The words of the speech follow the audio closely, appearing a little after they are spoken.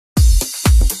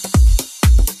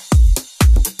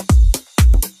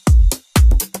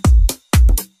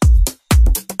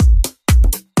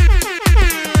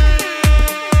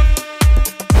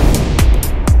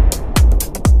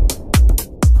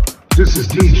This is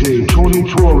DJ Tony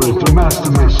Torres, the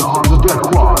master mixer on the deck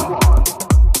quad.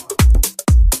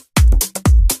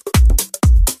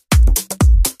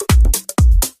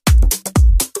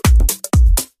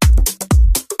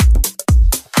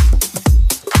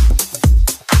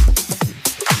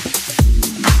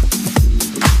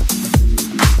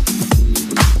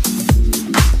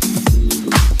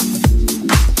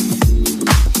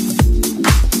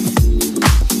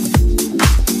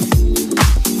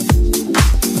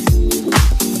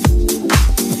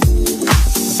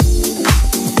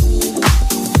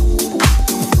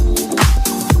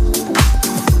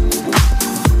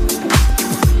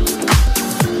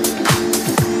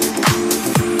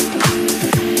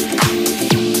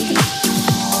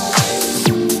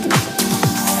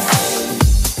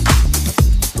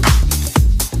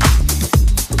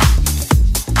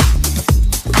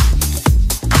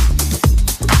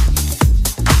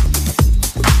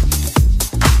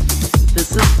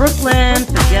 Brooklyn,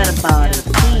 forget about it.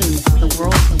 Queens, the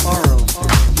world's borough.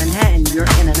 Manhattan, you're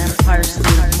in an empire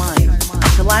state of mind.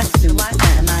 Chillaxing with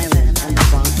Staten Island and the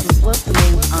Bronx was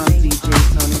listening on DJ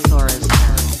Tony Torres.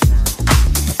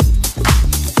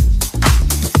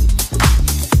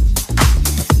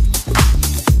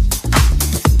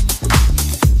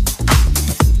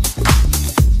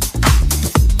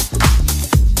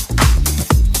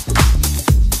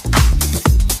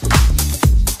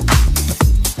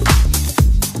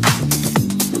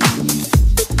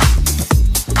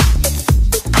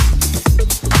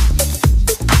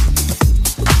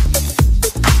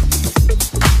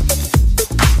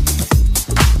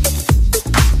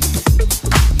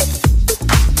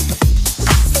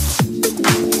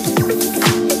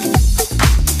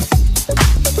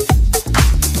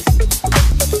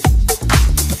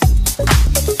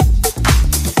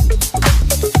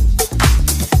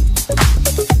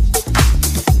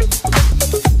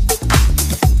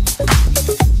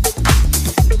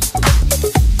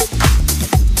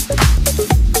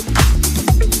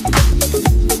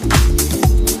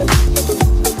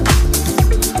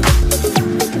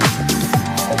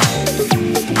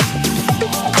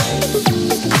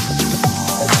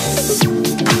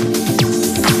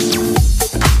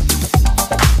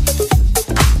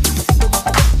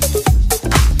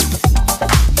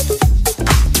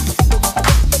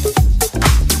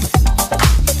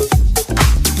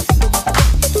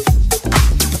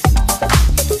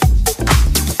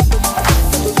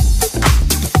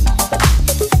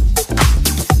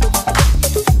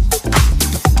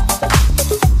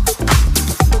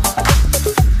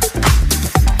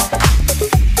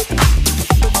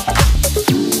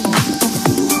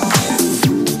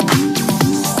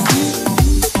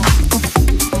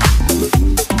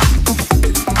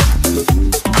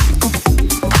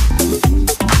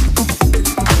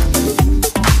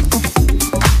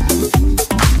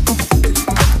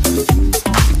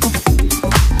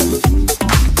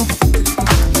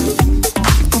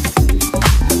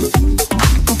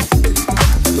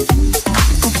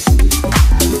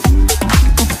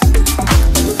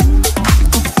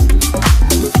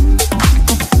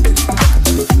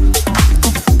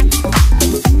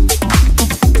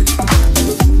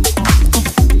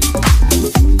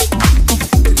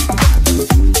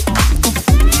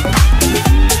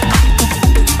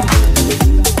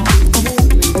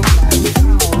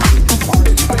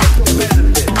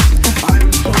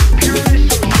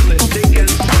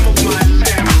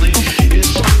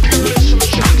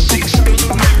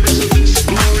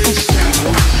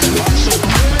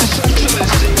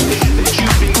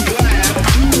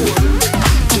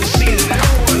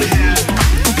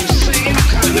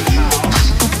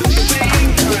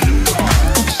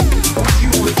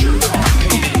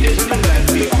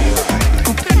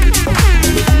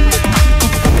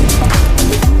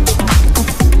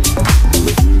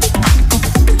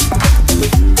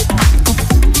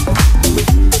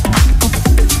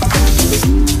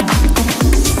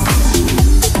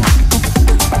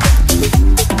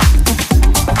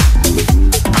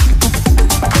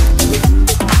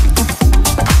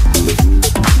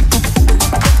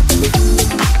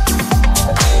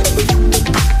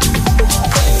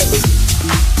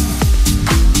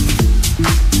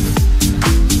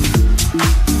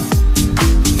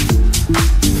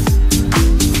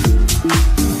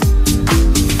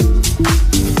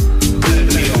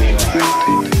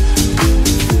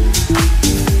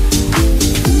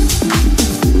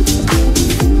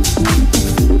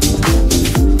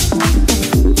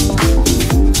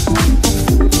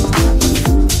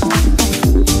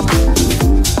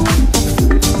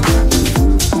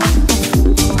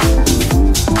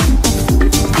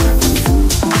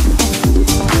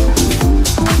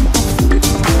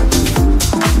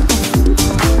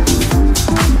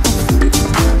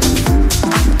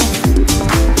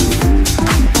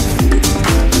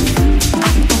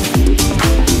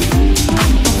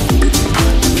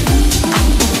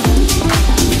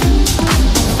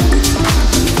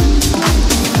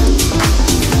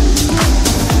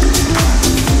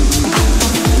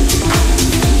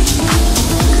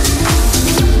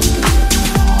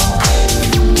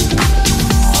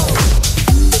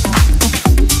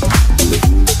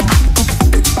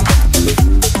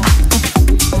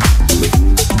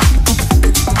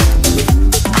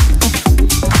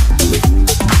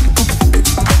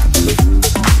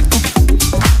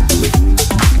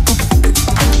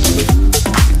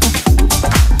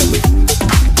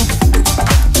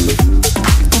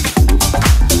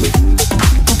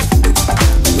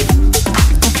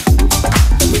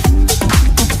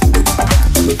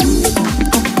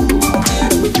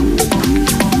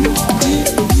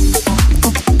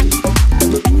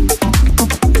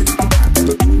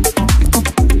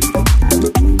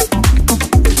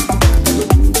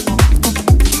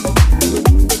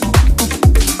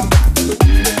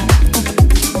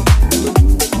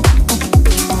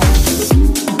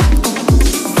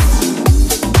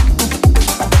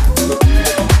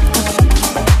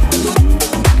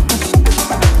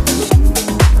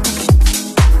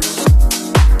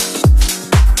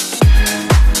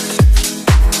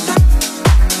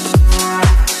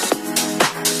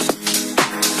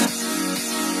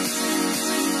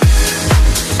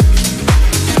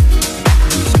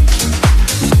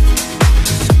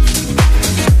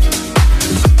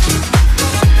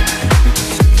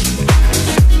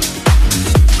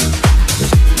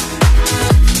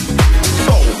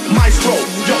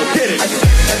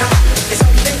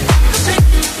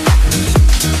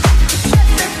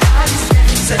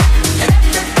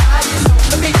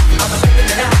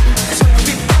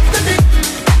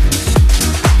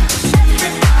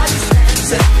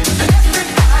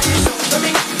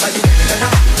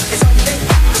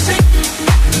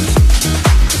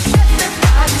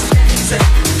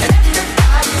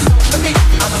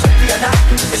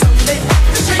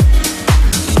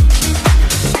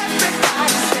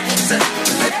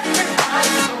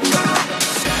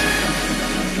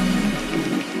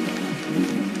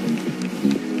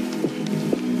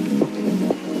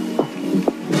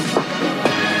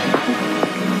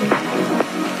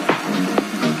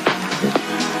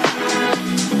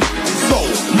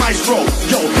 Maestro,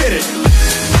 yo, hit it.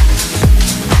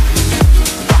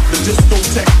 Rock the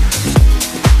discotheque.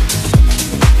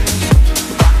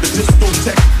 Rock the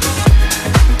discotheque.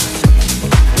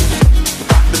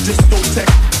 Rock the discotheque.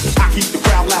 I keep the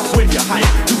crowd loud when you hype.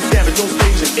 Do damage on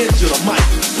stage and injure the mic.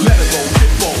 Let it go,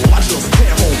 get roll. I just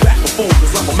can't hold back and forth,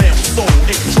 cause I'm a man with soul.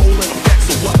 In control and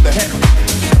effect, so what the heck?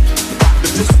 Rock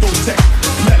the discotheque.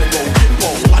 Let it go, get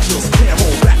roll. I just can't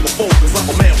hold back and forth, cause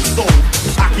I'm a man with soul.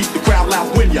 I keep the crowd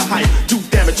loud when you hype. Do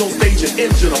damage on stage and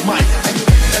injure the mic.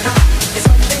 It's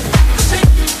something to see.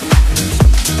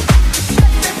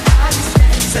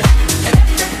 And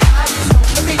everybody's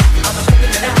on me. I'm a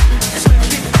feeling it out. It's when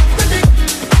we pretty.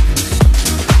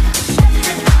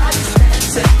 Everybody's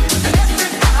dancing. And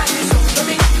everybody's on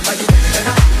me. Are you feeling it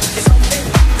out? It's something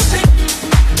to see.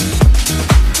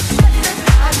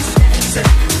 Everybody's dancing.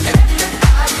 And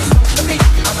everybody's on me.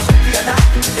 I'm a feeling it out.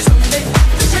 It's something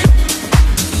to see.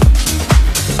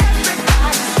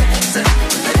 Everybody's dancing.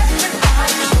 And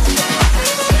everybody's on me.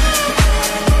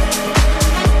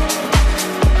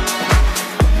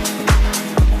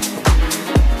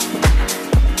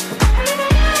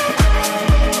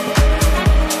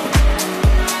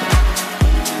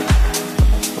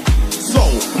 So,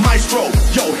 Maestro,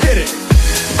 yo, hit it.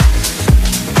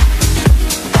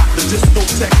 Rock the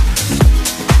discotheque.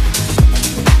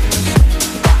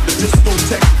 Rock the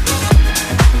discotheque.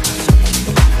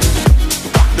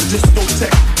 Rock the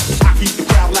discotheque. I keep the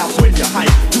crowd loud when you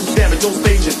hype. Do damage on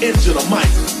stage and injure the mic.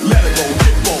 Let it go,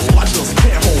 get roll. I just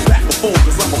can't hold back and forth,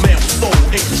 cause I'm a man with soul.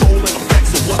 In control and effect,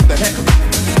 so what the heck?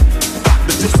 Rock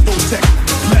the discotheque.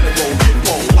 Let it go, get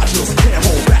roll. I just can't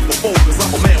hold back and forth, cause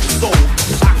I'm a man with soul.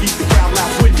 I keep the crowd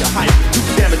loud when you hype. Do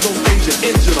damage on stage and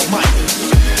injure the mic.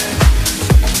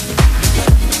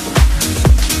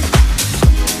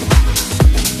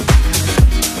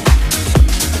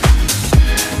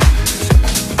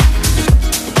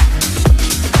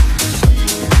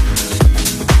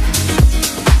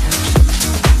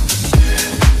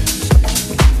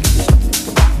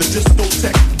 Rock the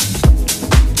discotheque.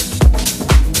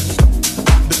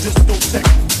 Rock the discotheque.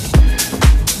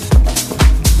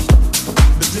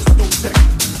 The discotheque.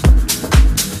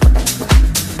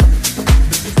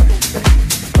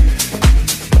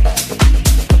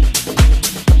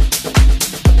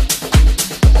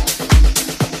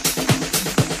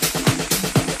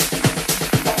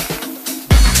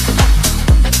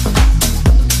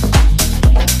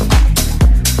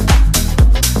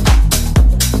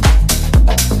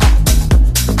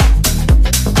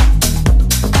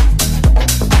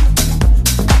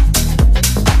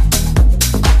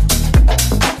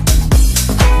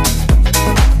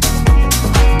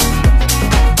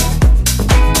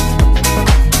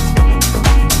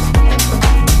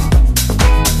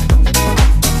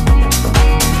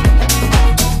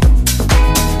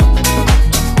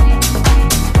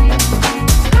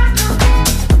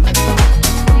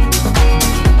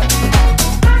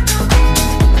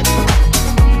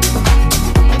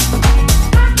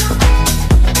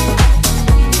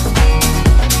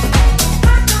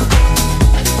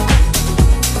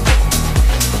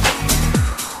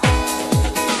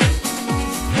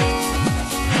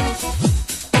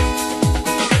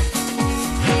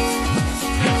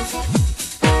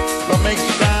 What makes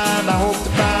you blind? I hope to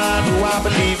find who I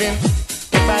believe in.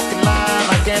 Get back in line,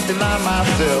 I can't deny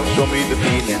myself. Show me the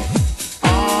feeling.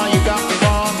 Oh, you got me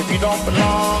wrong. If you don't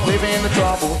belong, live in the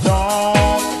trouble.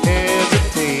 Don't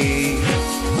hesitate.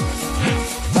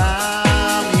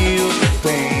 Time heals the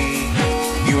pain.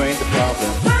 You ain't the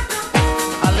problem.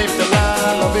 I live the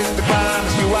lie, love is divine.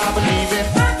 It's you I believe in.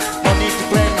 No need to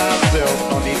blame myself,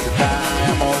 no need to die.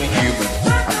 I'm only human.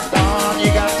 I'm done. You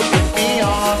got to put me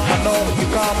on. I know when you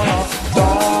come along.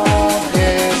 Don't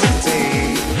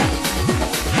hesitate.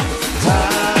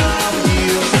 Time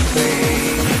heals the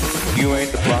pain.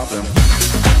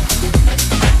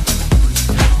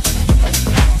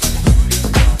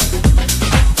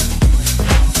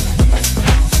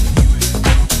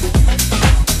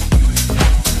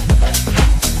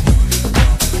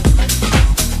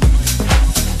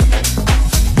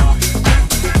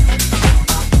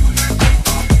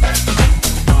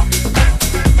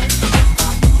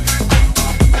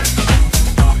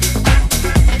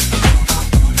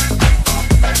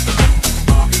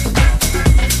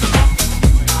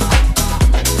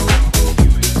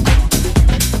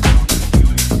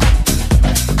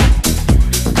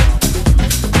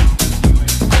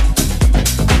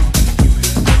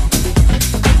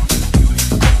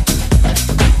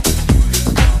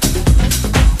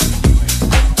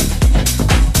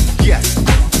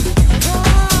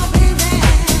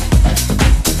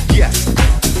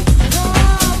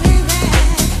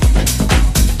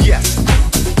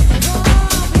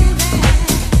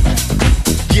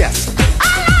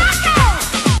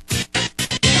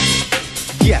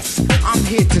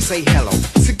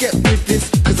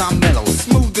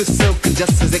 the silk and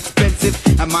just as expensive,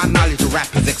 and my knowledge of rap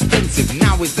is expensive.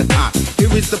 Now is the time,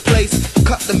 here is the place.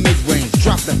 Cut the mid-range,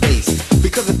 drop the bass,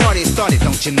 because the party has started,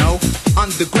 don't you know?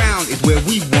 Underground is where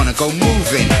we wanna go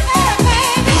moving.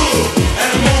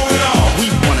 And move it on. We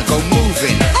wanna go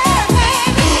moving.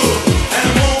 And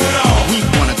move it on. We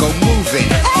wanna go moving.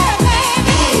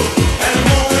 And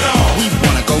move it on. We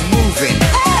wanna go moving.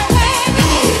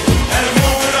 And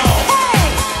move it on.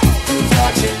 Who's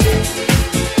watching me?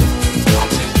 Who's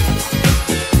watching?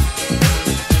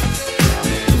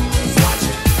 Who's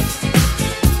watching?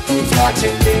 Who's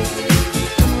watching me?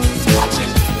 Who's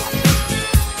watching?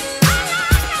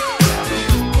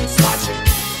 Who's watching?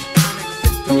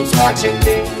 Who's watching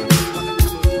me?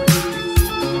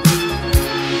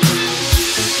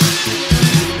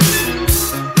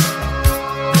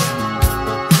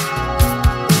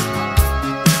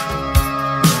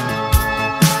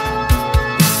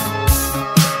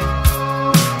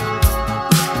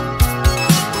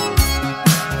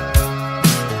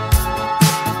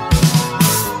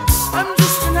 I'm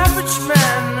just an average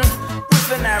man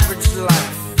with an average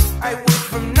life. I work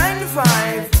from 9 to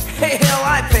 5. Hey, hell,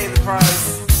 I pay the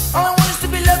price. All I want is to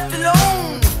be left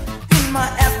alone in my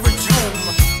average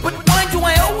home. But why do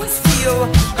I always feel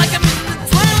like I'm in the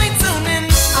twilight zone?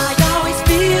 And I always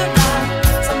feel like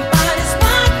somebody's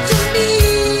watching me,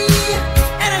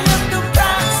 and I have no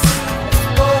privacy.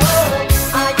 Oh,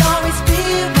 I always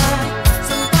feel like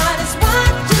somebody's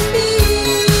watching me.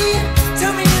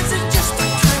 Tell me, is it just a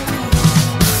dream?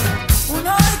 When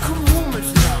I come home at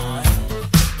night,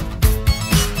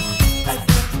 I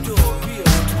lock the door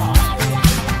real tight.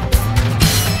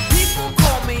 People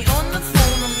call me on the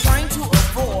phone, I'm trying to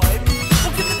avoid.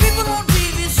 Well, can the people on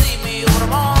TV see me, or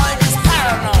am I just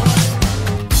paranoid?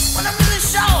 When I'm in the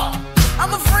shower,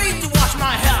 I'm afraid to wash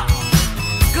my hair,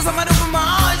 'cause I might open my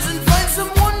eyes and find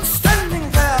someone standing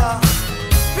there.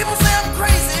 People say I'm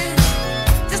crazy,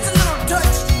 just a little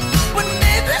touched, but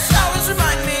maybe showers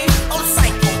remind me of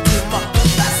psycho too much.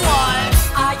 That's why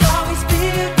I always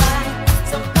feel like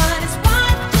somebody's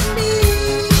watching me,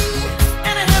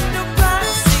 and I have no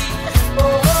privacy.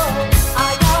 Oh,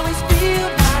 I always feel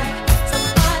like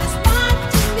somebody's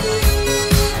watching me,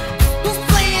 who's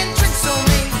playing tricks on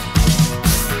me.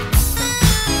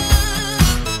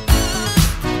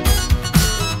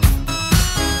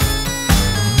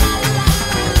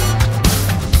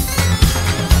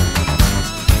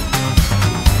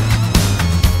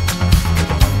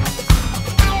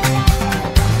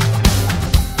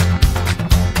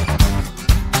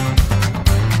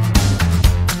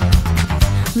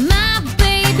 My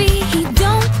baby, he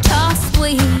don't talk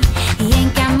sweet. He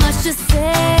ain't got much to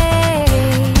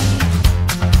say,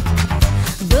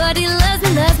 but he loves me,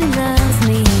 loves me, loves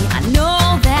me. I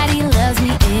know that he loves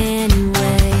me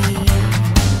anyway.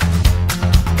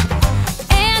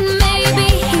 And maybe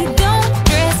he don't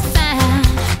dress fine,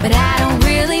 but I don't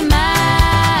really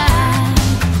mind,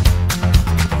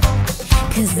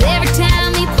 'cause every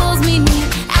time he pulls me near,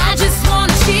 I just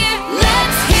wanna cheer.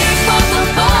 Let's hear it for the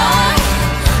boy.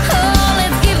 Oh,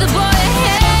 let's give the boy a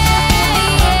hand.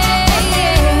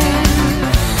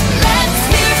 Let's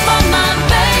hear it for my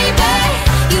baby.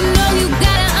 You know you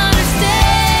gotta understand.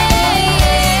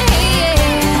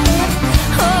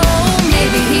 Oh,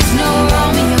 maybe he's no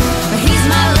Romeo, but he's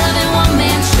my loving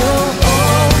one-man show.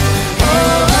 Oh,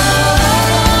 oh,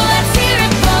 let's hear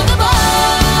it for the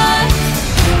boy.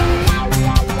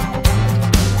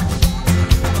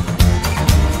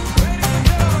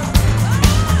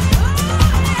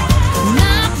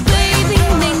 My baby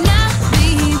may not be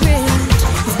rich,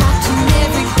 he's watching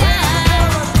every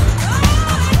dime.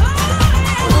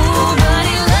 Ooh, but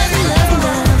he loves me, loves me,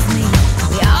 loves me.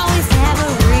 We always have a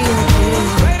real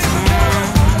good time.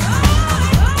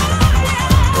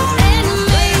 And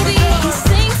maybe he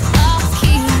sings off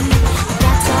key,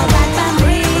 that's alright by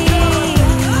me.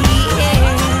 Yeah.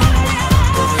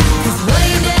 'Cause what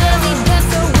he does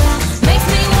so well, makes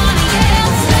me wanna yell.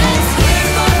 Let's hear it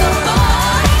for the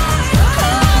boy.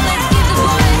 Oh, let's give the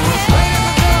boy a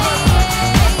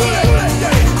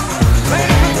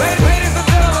Ladies and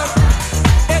gentlemen,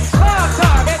 it's bar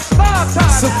time. It's bar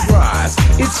time. Surprise,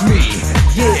 it's me.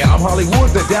 Yeah, I'm Hollywood,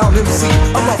 the down MC.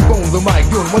 I'm up on the mic,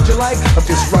 doing what you like. I'm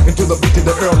just rocking to the beat of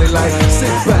the early light.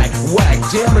 Sit back, whack,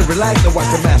 jam and relax, and watch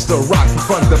the master rock from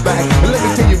front to back. And let me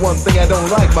tell you one thing I don't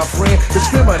like, my friend.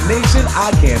 Discrimination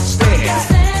I can't stand.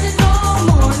 stand it no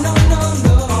more, no, no,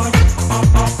 no.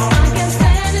 I can't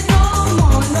stand it no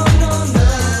more, no, no, no.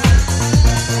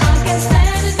 I can't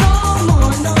stand it no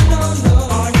more, no, no, no.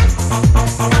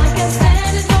 I can't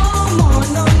stand it no more,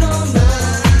 no, no, no.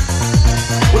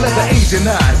 Well, at the age of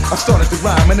 9, I started to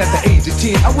rhyme, and at the age of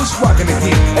 10, I was rocking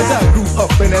again. As I grew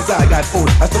up and as I got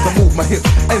older, I started to move my hips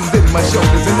and then my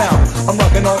shoulders, and now I'm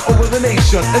rocking all over the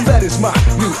nation, and that is my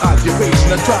new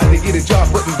occupation. I tried to get a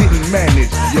job, but didn't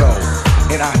manage, yo,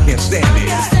 and I can't stand it.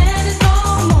 I can't stand it no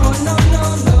more, no,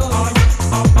 no, no.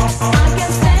 I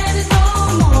can't stand it no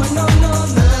more, no, no,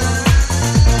 no.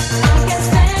 I can't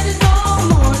stand it no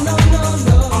more, no, no,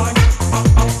 no.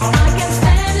 I can't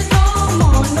stand it no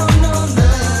more, no, no, no.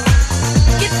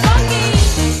 Get funky.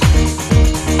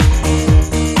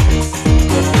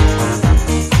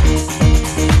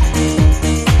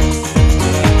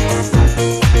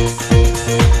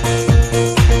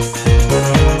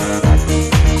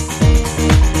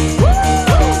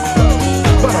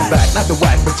 But I'm back, not the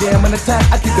whack, but jam and attack.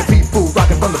 I keep the people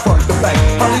rocking from the front to back.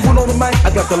 Hollywood on the mic, I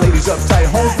got the ladies uptight.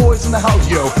 Homeboys in the house,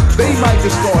 yo. They might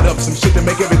just start up some shit to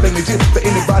make everything legit. For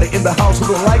anybody in the house who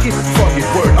don't like it, fuck it,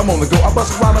 word. I'm on the go. I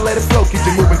bust around and let it flow. Keep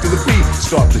you moving to the beat.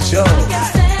 Start the show. I can't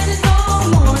stand it no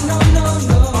more, no, no,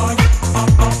 no.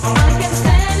 I can't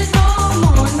stand it no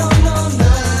more, no, no,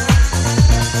 no.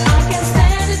 I can't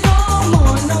stand it no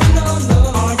more, no, no, no.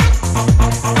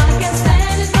 I can't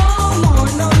stand it no more,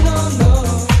 no, no, no.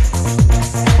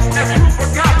 Have you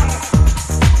forgotten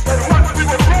that once we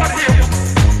were brought here,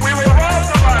 we were robbed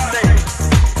of our name,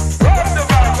 robbed of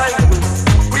our language,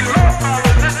 we lost our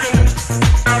religion,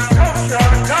 our culture,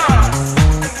 our God,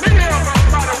 and many of us,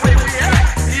 by the way we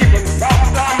act, even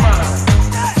lost our minds.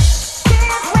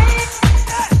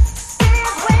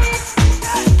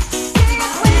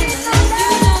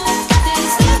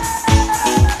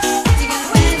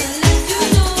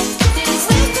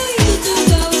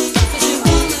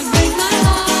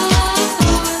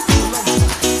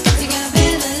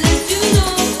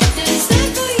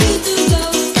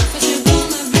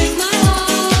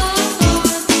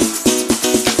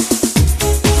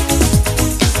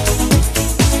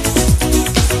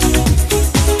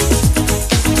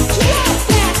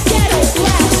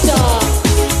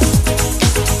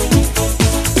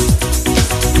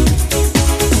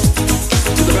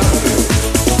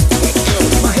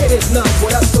 My head is not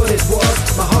what I thought it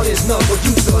was. My heart is not what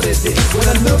you thought it is. When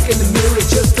I look in the mirror, it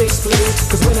just takes place.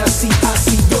 Cause when I see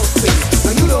your face.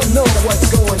 Now you don't know what's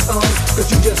going on.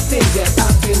 Cause you just think that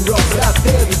I've been wrong. But I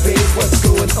tell you, babe, what's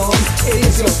going on. It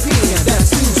is your feeling that's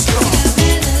too strong.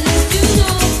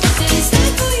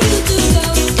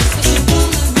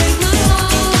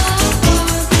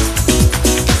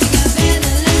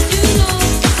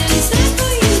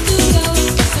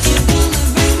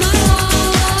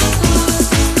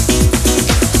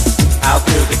 House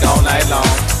music all night long.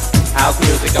 House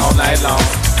music all night long.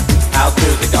 House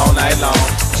music all night long.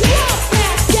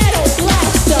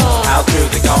 House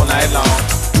music all night long.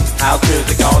 House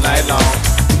music all night long.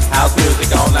 House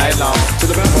music all night long. To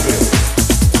the Batmobile.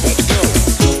 Let's go.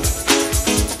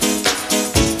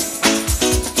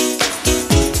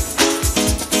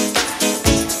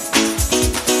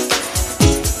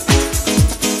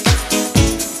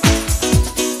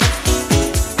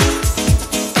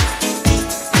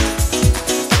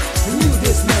 I knew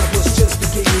this love was just a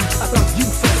game. I thought you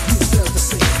felt the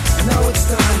same. And now it's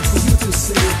time for you to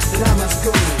say that I must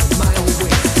go my own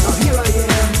way. Now here I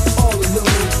am, all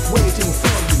alone, waiting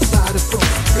for you by the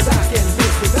phone. Cause I can't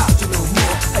live without you no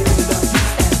more. I only love you,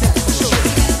 and that's for sure.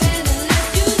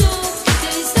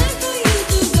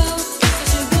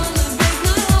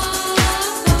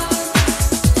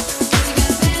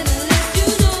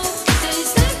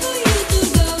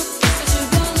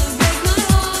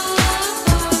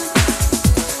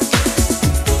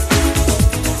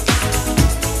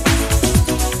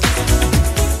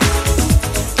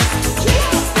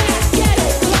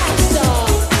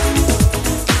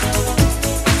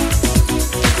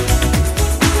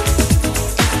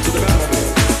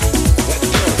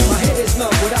 My head is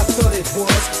not what I thought it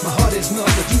was. My heart is not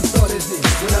what you thought it is.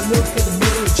 When I look in the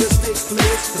mirror, it just takes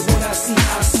place.